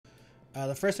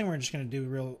The first thing we're just gonna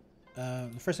do the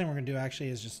first thing we're gonna do actually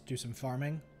is just do some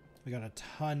farming. We got a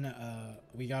ton,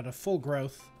 we got a full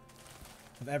growth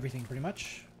of everything pretty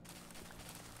much.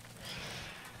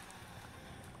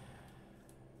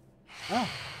 Oh.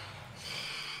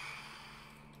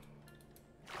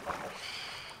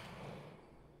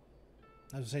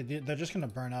 I was gonna say, they're just gonna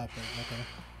burn up, but okay.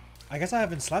 I guess I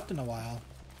haven't slept in a while.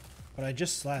 But I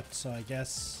just slept, so I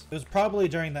guess... It was probably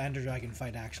during the Ender Dragon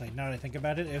fight, actually, now that I think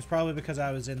about it. It was probably because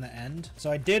I was in the end.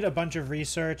 So I did a bunch of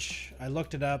research, I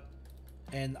looked it up,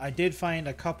 and I did find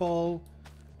a couple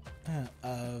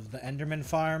of the Enderman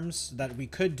farms that we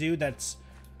could do that's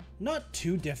not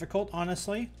too difficult,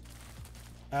 honestly.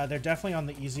 They're definitely on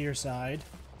the easier side,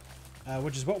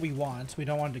 which is what we want. We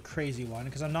don't want a crazy one,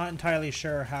 because I'm not entirely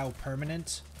sure how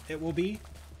permanent it will be.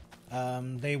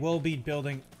 They will be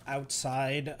building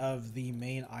outside of the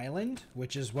main island,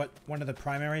 which is one of the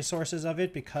primary sources of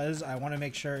it, because I want to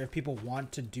make sure if people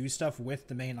want to do stuff with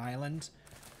the main island,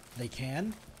 they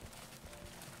can.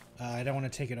 I don't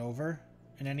want to take it over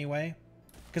in any way,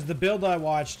 because the build I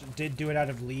watched did do it out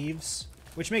of leaves,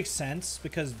 which makes sense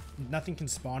because nothing can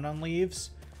spawn on leaves,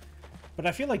 but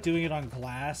I feel like doing it on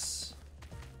glass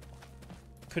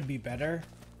could be better.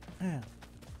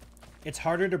 It's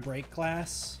harder to break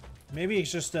glass. Maybe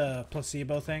it's just a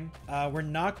placebo thing.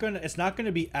 It's not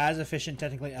gonna be as efficient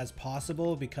technically as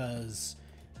possible, because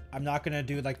I'm not gonna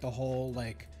do like the whole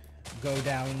like go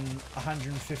down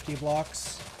 150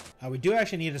 blocks. We do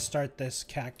actually need to start this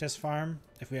cactus farm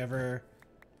if we ever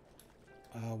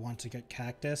want to get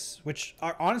cactus, which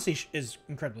honestly is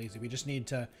incredibly easy. We just need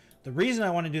to... The reason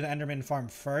I want to do the Enderman farm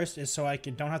first is so I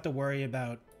don't have to worry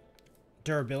about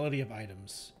durability of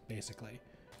items, basically.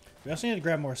 We also need to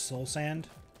grab more soul sand.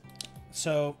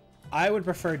 So I would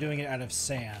prefer doing it out of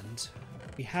sand.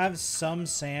 We have some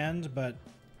sand, but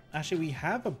actually we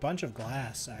have a bunch of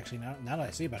glass, actually, now that I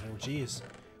see about it. Oh, geez.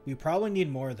 We probably need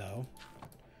more, though.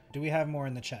 Do we have more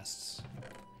in the chests?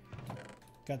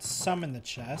 Got some in the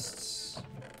chests.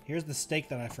 Here's the steak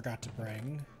that I forgot to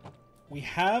bring. We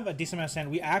have a decent amount of sand.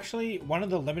 We actually, one of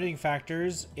the limiting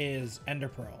factors is ender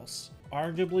pearls.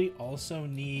 Arguably also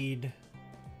need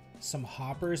some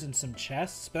hoppers and some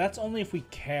chests, but that's only if we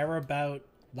care about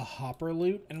the hopper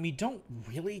loot, and we don't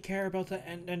really care about the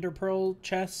ender pearl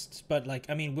chests, but like,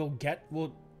 I mean,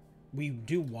 we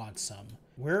do want some.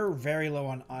 We're very low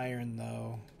on iron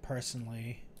though,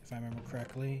 personally, if I remember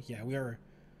correctly. Yeah, we are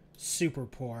super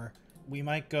poor. We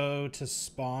might go to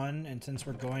spawn, and since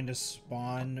we're going to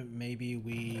spawn, maybe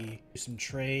we do some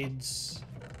trades.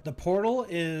 The portal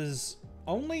is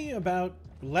only about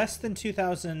less than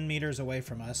 2,000 meters away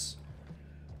from us,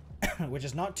 which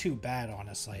is not too bad,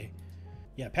 honestly.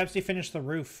 Yeah, Pepsi finished the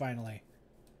roof, finally.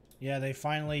 Yeah, they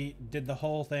finally did the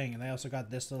whole thing, and they also got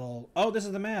this little... Oh, this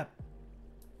is the map!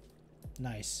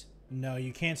 Nice. No,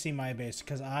 you can't see my base,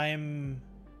 because I'm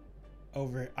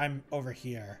over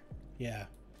here. Yeah.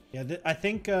 Yeah, I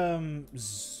think,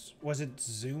 was it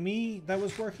Zoomy that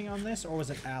was working on this, or was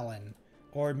it Alan?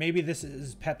 Or maybe this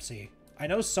is Pepsi. I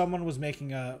know someone was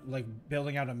making like,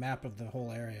 building out a map of the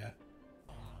whole area.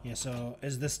 Yeah, so,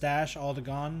 is the stash all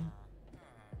gone?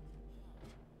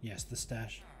 Yes, the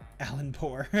stash. Alan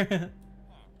Poor.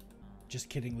 Just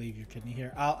kidding, leave your kidney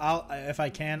here. If I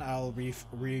can, I'll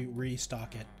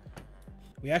restock it.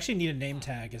 We actually need a name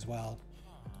tag as well.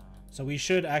 So we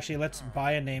should actually, let's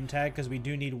buy a name tag, because we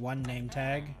do need one name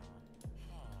tag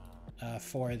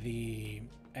for the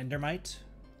Endermite.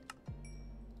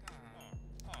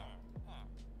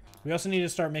 We also need to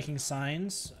start making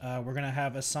signs. We're going to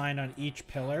have a sign on each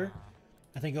pillar.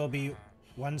 I think it'll be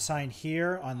one sign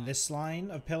here on this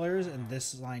line of pillars and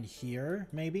this line here,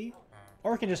 maybe.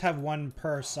 Or we can just have one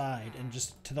per side and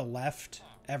just to the left,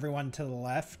 everyone to the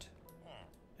left.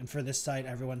 And for this side,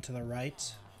 everyone to the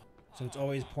right. So it's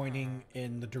always pointing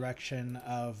in the direction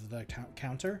of the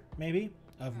counter, maybe,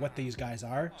 of what these guys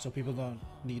are. So people don't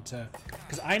need to...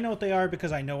 Because I know what they are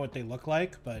because I know what they look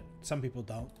like, but some people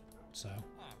don't, so...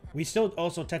 We still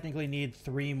also technically need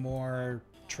 3 more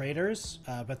traders,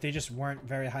 but they just weren't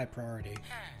very high priority,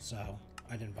 so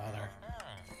I didn't bother.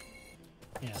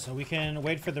 Yeah, so we can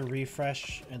wait for the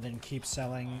refresh and then keep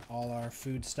selling all our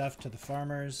food stuff to the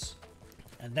farmers.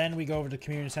 And then we go over to the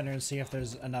community center and see if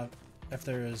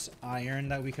there's iron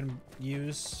that we can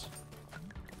use.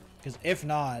 Because if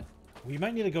not, we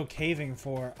might need to go caving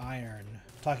for iron.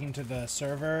 Talking to the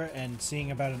server and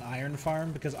seeing about an iron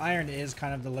farm, because iron is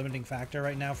kind of the limiting factor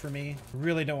right now for me.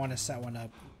 Really don't want to set one up.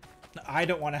 I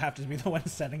don't want to have to be the one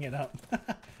setting it up.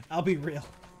 I'll be real.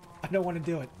 I don't want to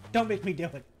do it. Don't make me do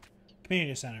it.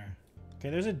 Community center. Okay,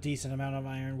 there's a decent amount of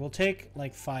iron. We'll take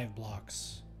like 5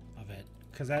 blocks of it,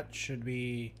 because that should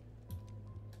be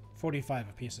 45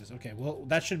 apiece. Okay, well,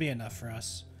 that should be enough for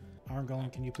us. Arm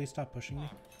golem, can you please stop pushing me?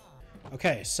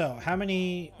 Okay, so how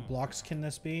many blocks can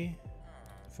this be?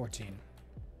 14.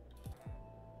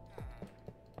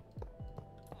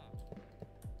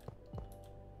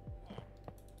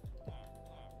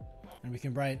 And we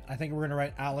can write, I think we're gonna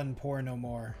write Alan Poor No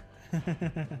More.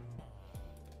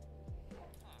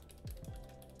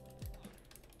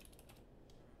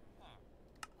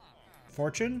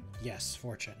 Fortune? Yes,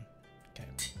 fortune. Okay.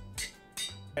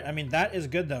 I mean, that is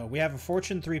good though. We have a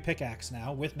fortune 3 pickaxe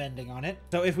now with mending on it.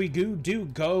 So if we do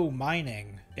go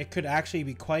mining, it could actually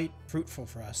be quite fruitful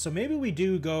for us. So maybe we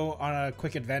do go on a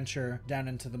quick adventure down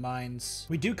into the mines.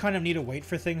 We do kind of need to wait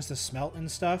for things to smelt and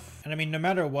stuff. And I mean, no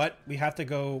matter what, we have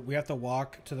to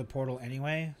walk to the portal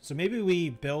anyway. So maybe we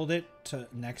build it to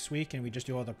next week and we just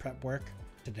do all the prep work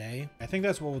today. I think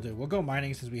that's what we'll do. We'll go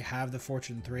mining since we have the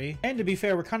fortune 3. And to be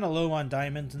fair, we're kind of low on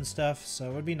diamonds and stuff,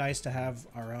 so it would be nice to have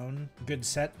our own good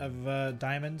set of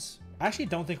diamonds. I actually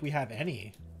don't think we have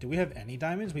any. Do we have any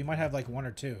diamonds? We might have like 1 or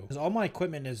 2. Because all my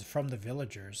equipment is from the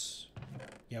villagers.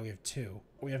 Yeah, we have 2.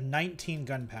 We have 19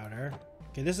 gunpowder.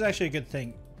 Okay, this is actually a good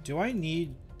thing. Do I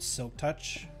need silk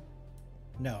touch?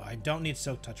 No, I don't need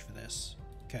silk touch for this.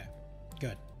 Okay,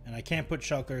 good. And I can't put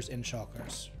shulkers in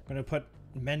shulkers. I'm gonna put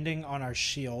mending on our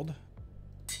shield.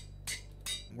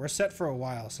 We're set for a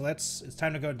while, so it's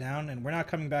time to go down, and we're not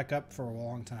coming back up for a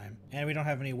long time. And we don't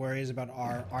have any worries about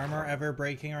our armor ever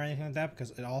breaking or anything like that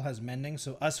because it all has mending,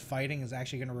 so us fighting is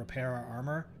actually going to repair our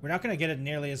armor. We're not going to get it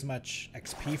nearly as much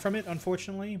XP from it,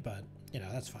 unfortunately, but you know,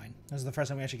 that's fine. This is the first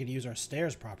time we actually get to use our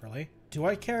stairs properly. Do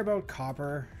I care about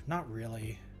copper? Not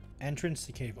really. Entrance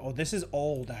to cave. Oh, this is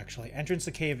old actually. Entrance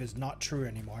to cave is not true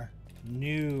anymore.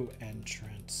 New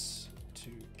entrance to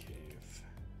cave.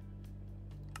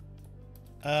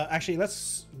 Actually,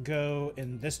 let's go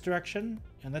in this direction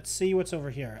and let's see what's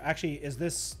over here. Actually,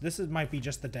 this might be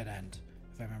just the dead end,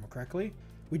 if I remember correctly.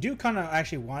 We do kind of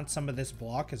actually want some of this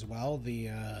block as well, the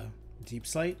deep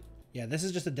slate. Yeah, this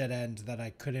is just a dead end that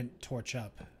I couldn't torch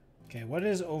up. Okay, what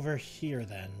is over here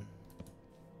then?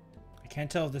 I can't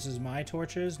tell if this is my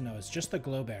torches. No, it's just the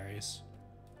glowberries.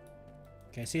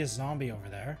 Okay, I see a zombie over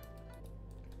there.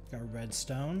 Got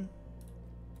redstone.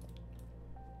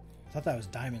 I thought that was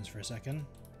diamonds for a second.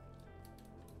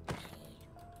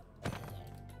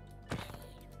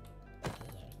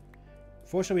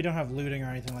 Fortunately, we don't have looting or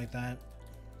anything like that.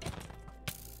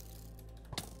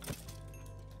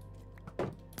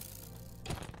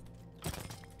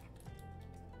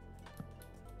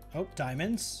 Oh,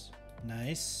 diamonds.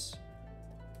 Nice.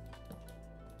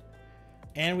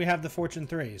 And we have the Fortune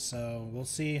 3, so we'll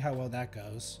see how well that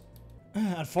goes.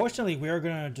 Unfortunately, we are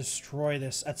going to destroy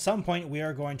this. At some point, we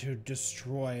are going to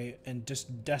destroy and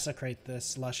just desecrate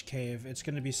this lush cave. It's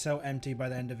going to be so empty by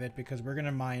the end of it because we're going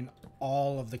to mine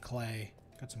all of the clay.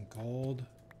 Got some gold.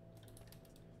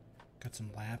 Got some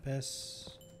lapis.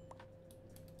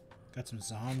 Got some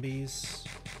zombies.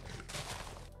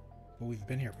 Well, we've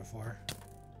been here before.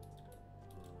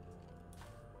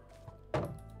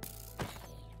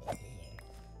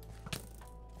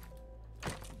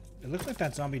 It looks like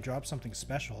that zombie dropped something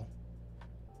special.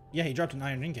 Yeah, he dropped an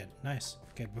iron ingot. Nice.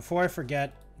 Okay, before I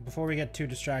forget, before we get too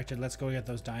distracted, let's go get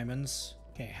those diamonds.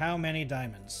 Okay, how many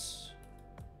diamonds?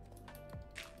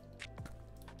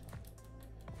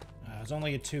 It was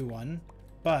only a 2-1,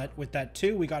 but with that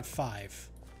 2, we got 5.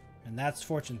 And that's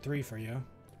Fortune 3 for you.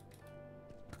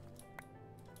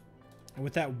 And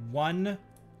with that one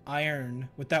iron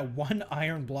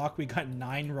block, we got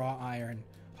 9 raw iron.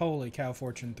 Holy cow,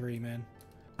 Fortune 3, man.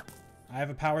 I have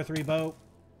a power 3 bow.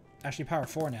 Actually, power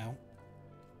 4 now.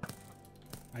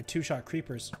 I 2-shot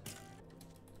creepers.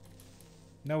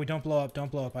 No, we don't blow up. Don't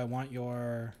blow up. I want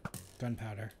your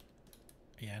gunpowder.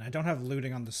 Yeah, and I don't have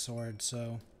looting on the sword,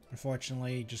 so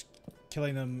unfortunately, just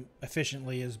killing them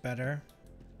efficiently is better.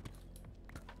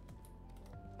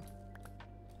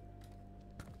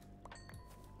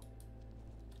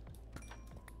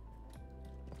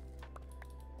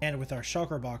 And with our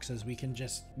shulker boxes, we can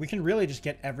really just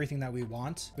get everything that we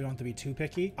want. We don't have to be too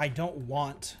picky. I don't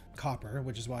want copper,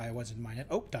 which is why I wasn't mining it.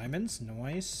 Oh, diamonds.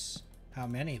 Nice. How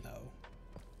many, though?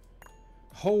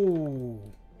 Oh,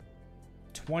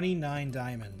 29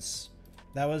 diamonds.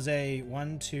 That was a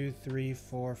 1, 2, 3,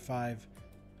 4, 5.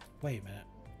 Wait a minute.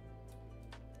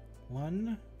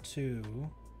 1, 2,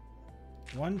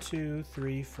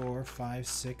 3, 4, 5,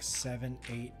 6, 7,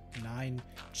 8, 9.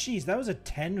 Jeez, that was a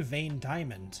 10 vein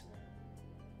diamond.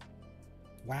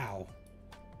 Wow.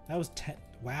 That was 10.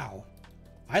 Wow.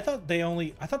 I thought they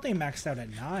maxed out at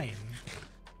 9.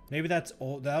 Maybe that's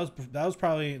old. That was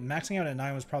probably maxing out at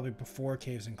 9 was probably before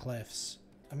Caves and Cliffs.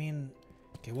 I mean,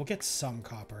 Okay, we'll get some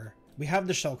copper. We have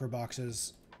the shulker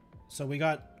boxes. So we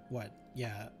got, what?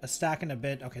 Yeah, a stack and a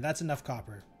bit. Okay, that's enough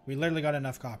copper. We literally got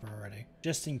enough copper already.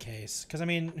 Just in case. Because, I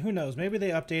mean, who knows? Maybe they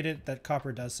updated that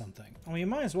copper does something. Well, you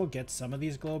might as well get some of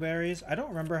these glowberries. I don't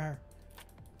remember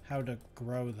how to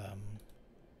grow them.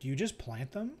 Do you just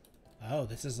plant them? Oh,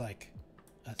 this is like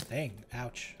a thing.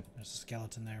 Ouch. There's a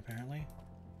skeleton there, apparently.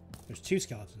 There's 2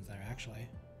 skeletons there, actually.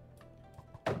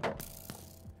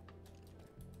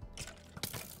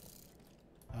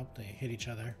 Oh, they hit each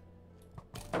other.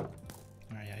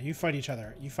 Alright, yeah, you fight each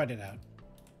other. You fight it out.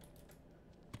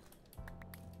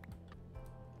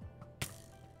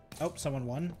 Oh, someone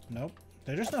won? Nope.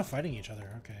 They're just not fighting each other.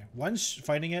 Okay. One's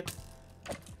fighting it.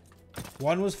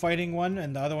 One was fighting one,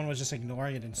 and the other one was just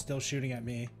ignoring it and still shooting at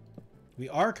me. We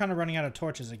are kind of running out of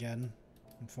torches again,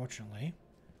 unfortunately.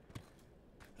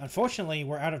 Unfortunately,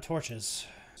 we're out of torches.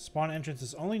 Spawn entrance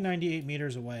is only 98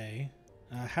 meters away.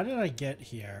 How did I get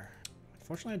here?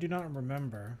 Unfortunately, I do not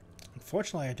remember.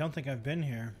 Unfortunately, I don't think I've been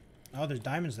here. Oh, there's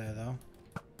diamonds there, though.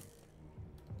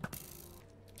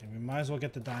 Okay, we might as well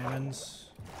get the diamonds.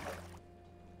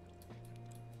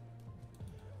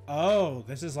 Oh,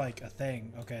 this is like a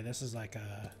thing. Okay, this is like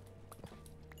a...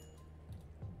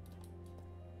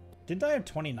 Didn't I have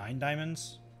 29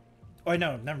 diamonds? Oh,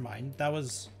 no, never mind. That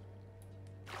was...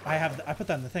 I put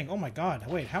that in the thing. Oh my god.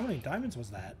 Wait, how many diamonds was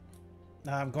that?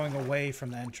 I'm going away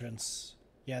from the entrance.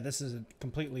 Yeah, this is a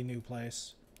completely new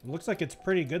place. It looks like it's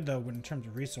pretty good, though, in terms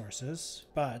of resources.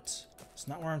 But it's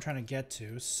not where I'm trying to get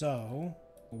to. So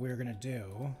what we're going to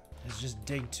do is just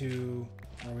dig to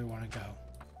where we want to go.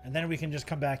 And then we can just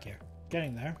come back here.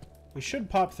 Getting there. We should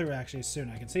pop through, actually, soon.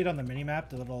 I can see it on the mini-map,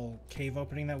 the little cave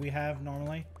opening that we have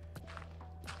normally.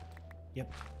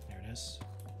 Yep, there it is.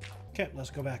 Okay,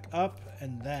 let's go back up,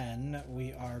 and then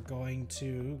we are going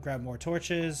to grab more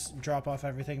torches, drop off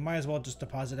everything. Might as well just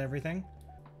deposit everything.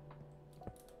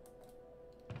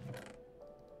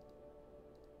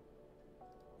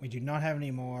 We do not have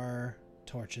any more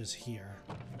torches here.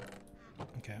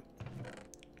 Okay.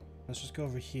 Let's just go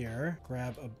over here,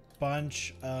 grab a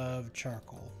bunch of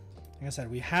charcoal. Like I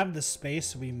said, we have the space,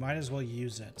 so we might as well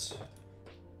use it.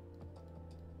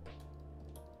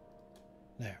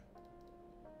 There.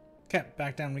 Okay,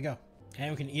 back down we go.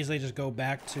 And we can easily just go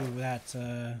back to that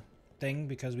thing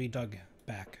because we dug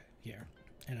back here.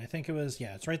 And I think it was,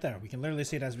 yeah, it's right there. We can literally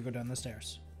see it as we go down the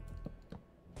stairs.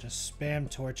 Just spam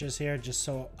torches here just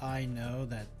so I know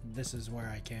that this is where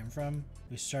I came from.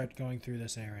 We start going through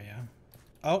this area.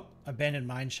 Oh, abandoned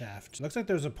mineshaft. Looks like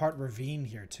there's a part ravine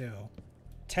here too.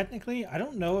 Technically, I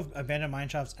don't know if abandoned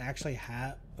mineshafts actually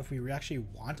have, if we actually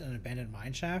want an abandoned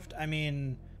mineshaft. I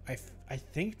mean, I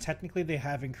think technically they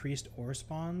have increased ore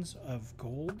spawns of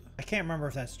gold. I can't remember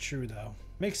if that's true though.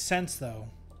 Makes sense though,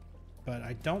 but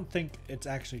I don't think it's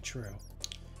actually true.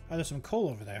 Oh, there's some coal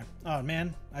over there. Oh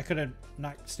man, I could have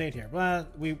not stayed here. Well,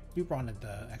 we wanted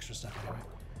the extra stuff anyway.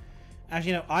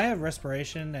 Actually, you know, I have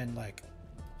respiration and like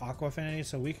aqua affinity,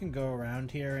 so we can go around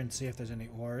here and see if there's any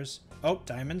ores. Oh,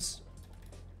 diamonds.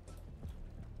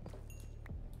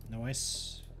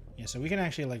 Nice. Yeah, so we can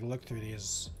actually like look through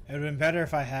these. It would have been better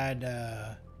if I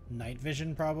had night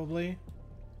vision probably.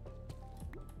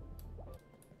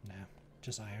 Nah,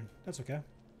 just iron. That's okay.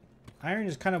 Iron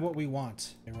is kind of what we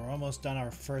want. And we're almost done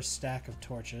our first stack of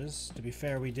torches. To be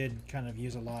fair, we did kind of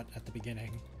use a lot at the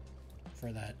beginning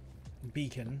for that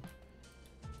beacon.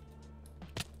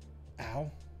 Ow.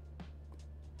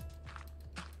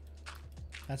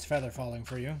 That's feather falling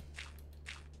for you.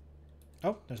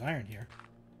 Oh, there's iron here.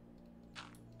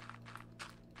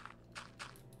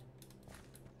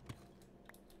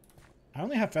 I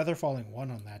only have feather falling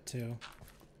 1 on that too.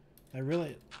 I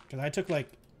really, because I took like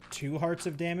 2 hearts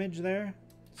of damage there.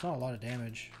 It's not a lot of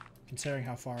damage considering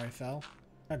how far I fell.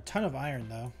 A ton of iron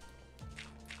though.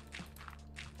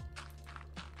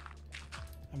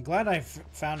 I'm glad I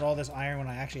found all this iron when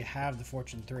I actually have the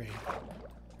Fortune 3.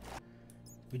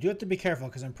 We do have to be careful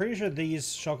because I'm pretty sure these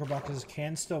shulker boxes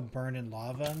can still burn in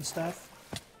lava and stuff.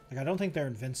 Like I don't think they're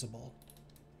invincible.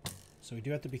 So we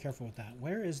do have to be careful with that.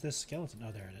 Where is this skeleton?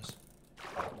 Oh, there it is.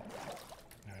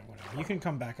 Alright, whatever. You can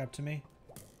come back up to me.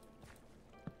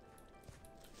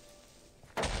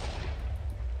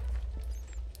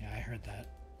 Yeah, I heard that.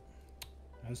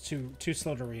 I was too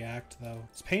slow to react, though.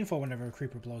 It's painful whenever a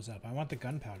creeper blows up. I want the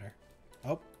gunpowder.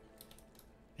 Oh.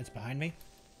 It's behind me.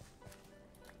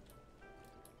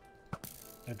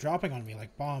 They're dropping on me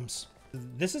like bombs.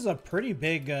 This is a pretty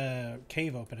big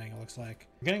cave opening, it looks like.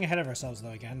 We're getting ahead of ourselves,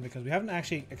 though, again, because we haven't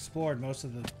actually explored most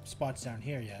of the spots down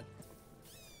here yet.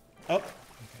 Oh, okay.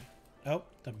 Oh,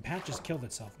 the bat just killed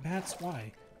itself. Bats,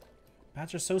 why?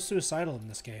 Bats are so suicidal in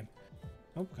this game.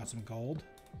 Oh, got some gold.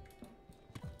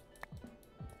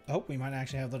 Oh, we might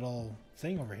actually have a little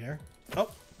thing over here. Oh.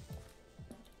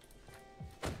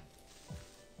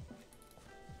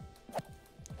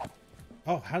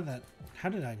 Oh, how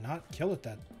did I not kill it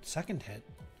that second hit?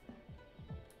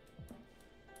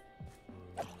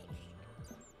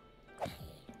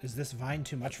 Is this vine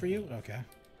too much for you? Okay.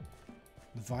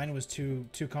 The vine was too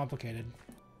complicated.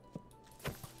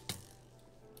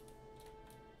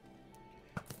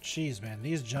 Jeez, man,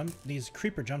 these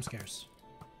creeper jump scares.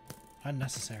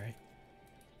 Unnecessary.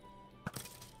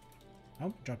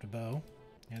 Oh, dropped a bow.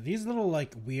 Yeah, these little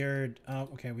like weird, oh,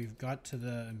 okay, we've got to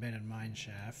the abandoned mine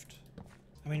shaft.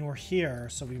 I mean, we're here,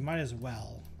 so we might as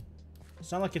well.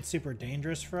 It's not like it's super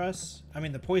dangerous for us. I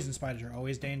mean, the poison spiders are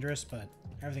always dangerous, but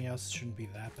everything else shouldn't be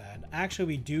that bad. Actually,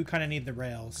 we do kind of need the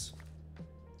rails.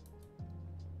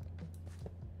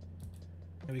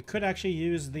 And we could actually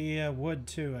use the wood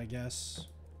too, I guess.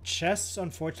 Chests,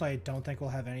 unfortunately, I don't think will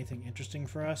have anything interesting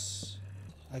for us.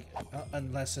 Like,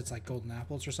 unless it's like golden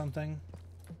apples or something.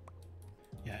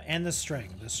 Yeah, and the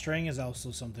string. The string is also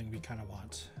something we kind of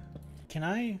want. Can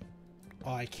I?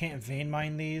 Oh, I can't vein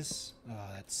mine these. Oh,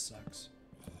 that sucks.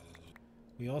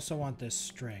 We also want this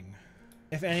string.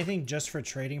 If anything, just for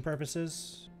trading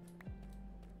purposes.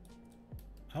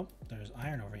 Oh, there's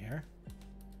iron over here.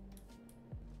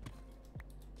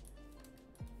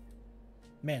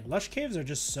 Man, lush caves are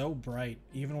just so bright,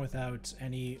 even without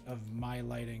any of my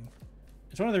lighting.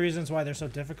 It's one of the reasons why they're so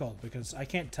difficult, because I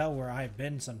can't tell where I've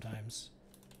been sometimes.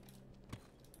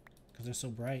 Because they're so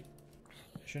bright.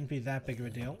 It shouldn't be that big of a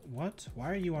deal. What?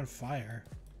 Why are you on fire?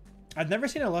 I've never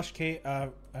seen a lush cave,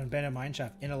 an abandoned mine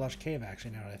shaft in a lush cave,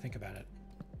 actually, now that I think about it.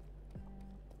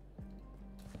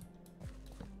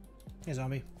 Hey,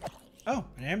 zombie. Oh,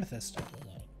 an amethyst.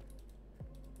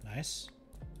 Nice.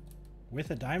 With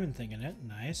a diamond thing in it.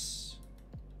 Nice.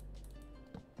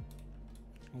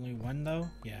 Only one, though?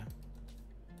 Yeah.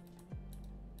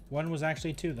 One was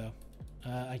actually two, though.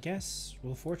 I guess,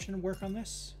 will fortune work on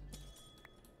this?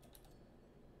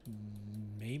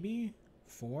 Maybe?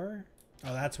 4?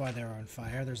 Oh, that's why they're on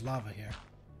fire. There's lava here.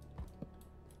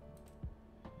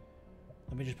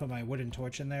 Let me just put my wooden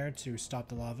torch in there to stop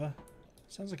the lava.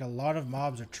 Sounds like a lot of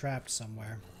mobs are trapped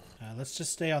somewhere. Let's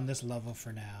just stay on this level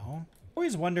for now.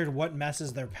 Always wondered what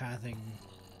messes their pathing.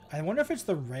 I wonder if it's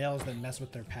the rails that mess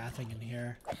with their pathing in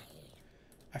here.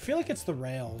 I feel like it's the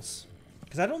rails.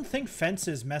 Because I don't think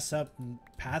fences mess up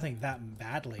pathing that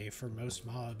badly for most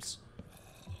mobs.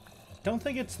 Don't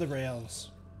think it's the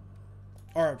rails.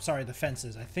 Or, sorry, the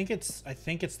fences. I think it's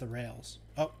the rails.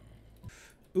 Oh.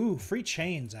 Ooh, free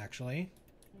chains, actually.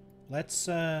 Let's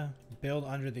build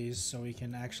under these so we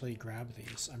can actually grab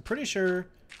these. I'm pretty sure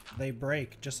they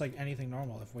break just like anything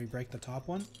normal if we break the top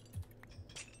one.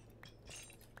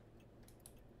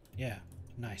 Yeah,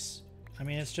 nice. I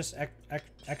mean, it's just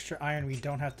extra iron we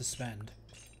don't have to spend.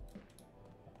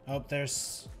 Oh,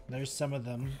 there's some of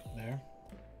them there.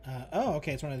 Oh,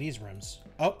 okay, it's one of these rooms.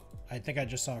 Oh, I think I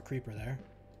just saw a creeper there.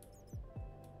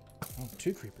 Oh,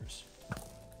 2 creepers.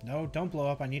 No, don't blow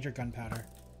up. I need your gunpowder.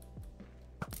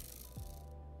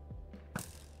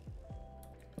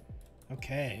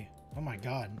 Okay. Oh my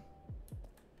god.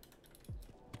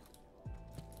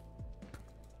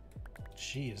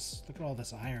 Jeez, look at all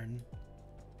this iron.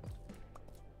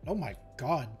 Oh my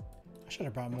god. I should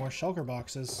have brought more shulker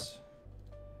boxes.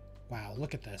 Wow,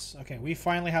 look at this. Okay, we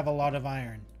finally have a lot of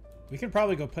iron. We could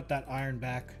probably go put that iron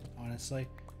back, honestly,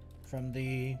 from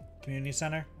the community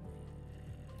center.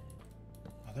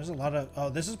 Oh, there's a lot of... Oh,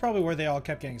 this is probably where they all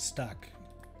kept getting stuck.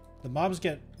 The mobs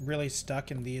get really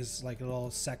stuck in these, like,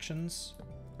 little sections.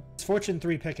 This Fortune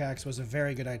 3 pickaxe was a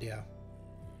very good idea.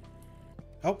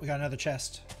 Oh, we got another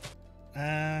chest.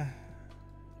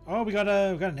 Oh, we got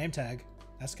a name tag.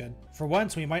 That's good. For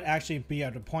once, we might actually be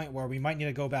at a point where we might need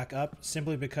to go back up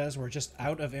simply because we're just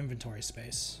out of inventory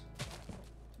space.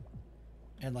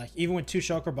 And like, even with 2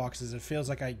 shulker boxes, it feels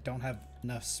like I don't have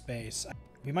enough space.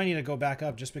 We might need to go back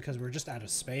up just because we're just out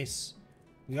of space.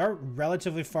 We are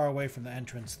relatively far away from the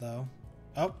entrance, though.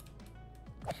 Oh.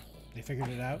 They figured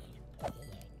it out.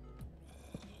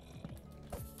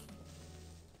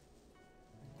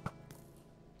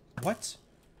 What?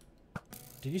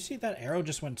 Did you see that arrow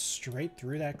just went straight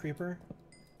through that creeper?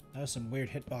 That was some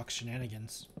weird hitbox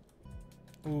shenanigans.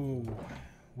 Ooh.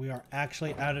 We are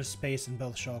actually out of space in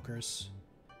both shulkers.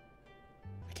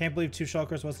 I can't believe 2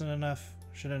 shulkers wasn't enough.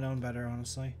 Should have known better,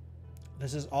 honestly.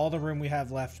 This is all the room we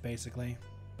have left, basically.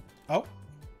 Oh.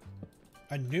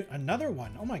 Another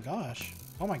one. Oh my gosh.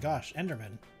 Oh my gosh.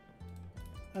 Enderman.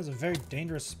 That was a very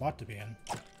dangerous spot to be in.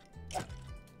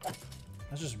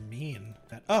 That's just mean.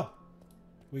 Oh.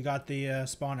 We got the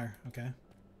spawner. Okay.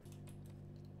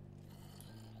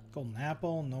 Golden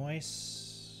apple,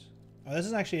 nice. Oh, this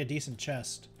is actually a decent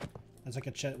chest. That's like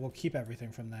a chest. We'll keep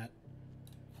everything from that.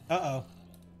 Uh-oh.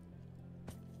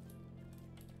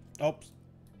 Oops.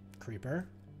 Creeper.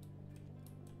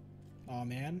 Oh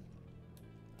man.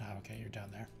 Oh, okay, you're down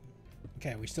there.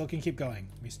 Okay, we still can keep going.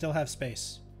 We still have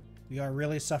space. We are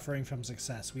really suffering from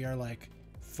success. We are like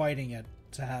fighting it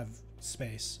to have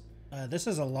space. This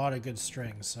is a lot of good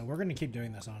strings, so we're gonna keep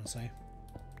doing this, honestly.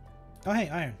 Oh, hey,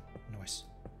 iron. Nice.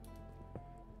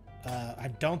 I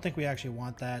don't think we actually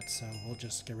want that, so we'll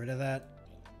just get rid of that.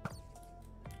 I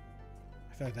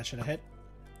feel like that should have hit.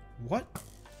 What?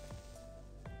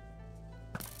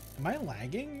 Am I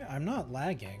lagging? I'm not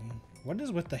lagging. What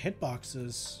is with the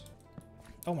hitboxes?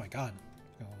 Oh my god.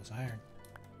 Look at all this iron.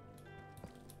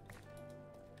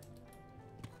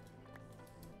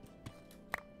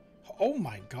 Oh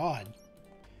my god.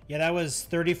 Yeah, that was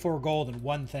 34 gold and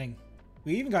one thing.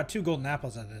 We even got 2 golden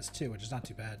apples out of this too, which is not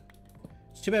too bad.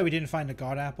 It's too bad we didn't find a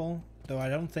god apple, though I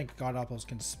don't think god apples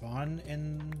can spawn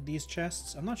in these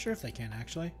chests. I'm not sure if they can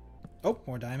actually. Oh,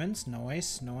 more diamonds.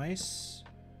 Nice, nice.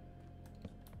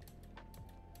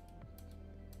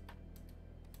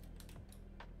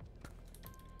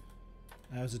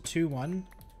 That was a 2-1.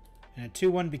 And a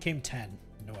 2-1 became 10.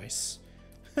 Nice.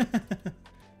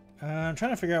 I'm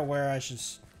trying to figure out where I should...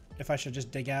 If I should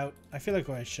just dig out. I feel like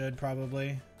I should,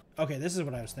 probably. Okay, this is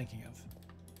what I was thinking of.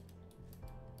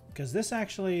 Because this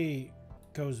actually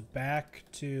goes back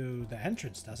to the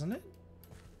entrance, doesn't it?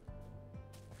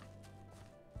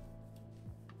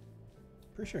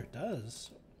 Pretty sure it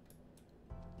does.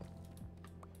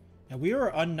 Yeah, we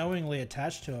were unknowingly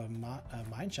attached to a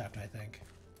mine shaft, I think.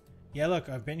 Yeah, look,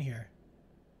 I've been here.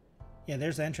 Yeah,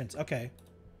 there's the entrance. Okay.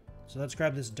 So let's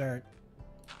grab this dirt.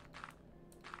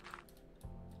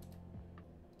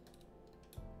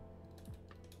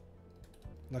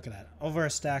 Look at that. Over a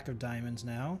stack of diamonds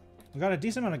now. We got a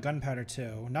decent amount of gunpowder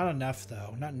too. Not enough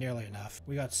though. Not nearly enough.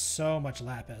 We got so much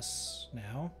lapis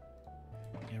now.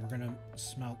 And we're gonna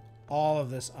smelt all of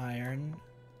this iron.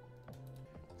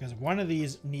 Because one of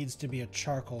these needs to be a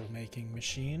charcoal making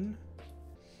machine.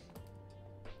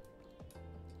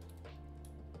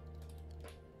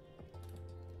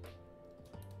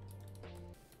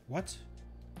 What?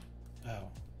 Oh.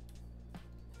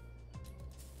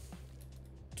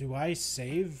 Do I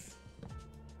save?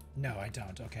 No, I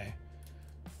don't. Okay.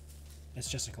 It's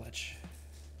just a glitch.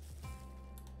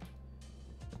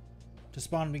 To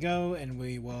spawn we go, and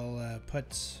we will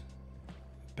put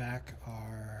back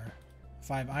our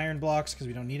 5 iron blocks because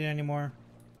we don't need it anymore.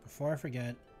 Before I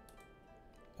forget,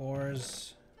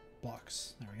 ores,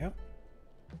 blocks. There we go.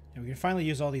 And we can finally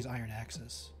use all these iron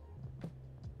axes.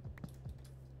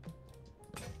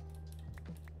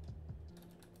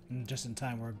 And just in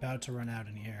time, we're about to run out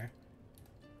in here.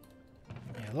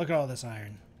 Yeah, look at all this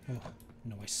iron. Oh,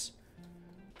 nice.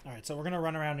 Alright, so we're going to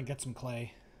run around and get some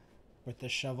clay with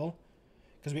this shovel.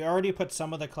 Because we already put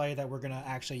some of the clay that we're going to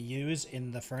actually use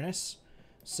in the furnace.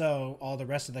 So all the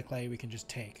rest of the clay we can just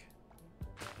take.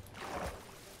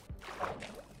 I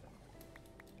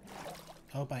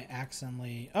hope I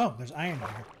accidentally... Oh, there's iron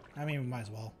there. I mean, we might as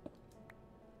well.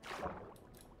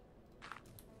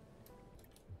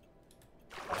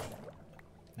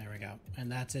 There we go.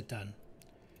 And that's it done.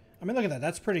 I mean, look at that.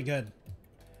 That's pretty good.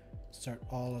 Start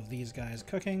all of these guys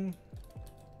cooking.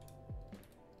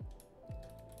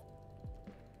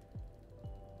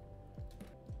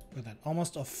 Look at that.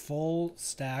 Almost a full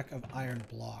stack of iron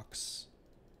blocks.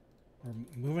 We're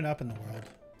moving up in the world.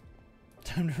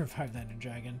 Time to revive that new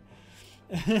dragon.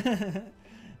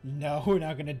 No, we're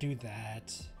not going to do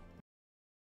that.